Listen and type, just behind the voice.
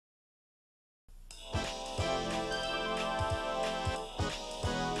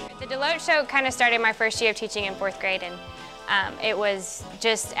DeLoach show kind of started my first year of teaching in 4th grade, and it was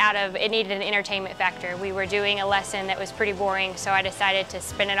just it needed an entertainment factor. We were doing a lesson that was pretty boring, so I decided to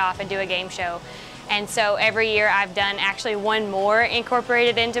spin it off and do a game show. And so every year I've done actually one more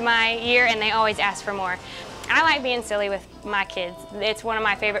incorporated into my year, and they always ask for more. I like being silly with my kids. It's one of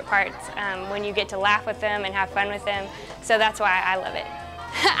my favorite parts when you get to laugh with them and have fun with them, so that's why I love it.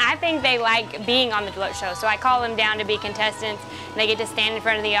 I think they like being on the DeLoach show, so I call them down to be contestants, and they get to stand in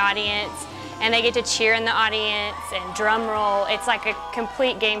front of the audience, and they get to cheer in the audience and drum roll. It's like a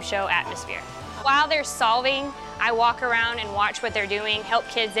complete game show atmosphere. While they're solving, I walk around and watch what they're doing, help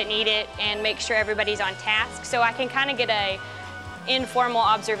kids that need it, and make sure everybody's on task, so I can kind of get a informal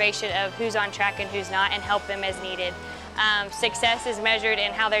observation of who's on track and who's not, and help them as needed. Success is measured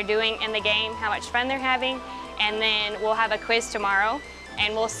in how they're doing in the game, how much fun they're having, and then we'll have a quiz tomorrow,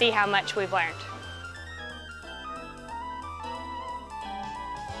 and we'll see how much we've learned.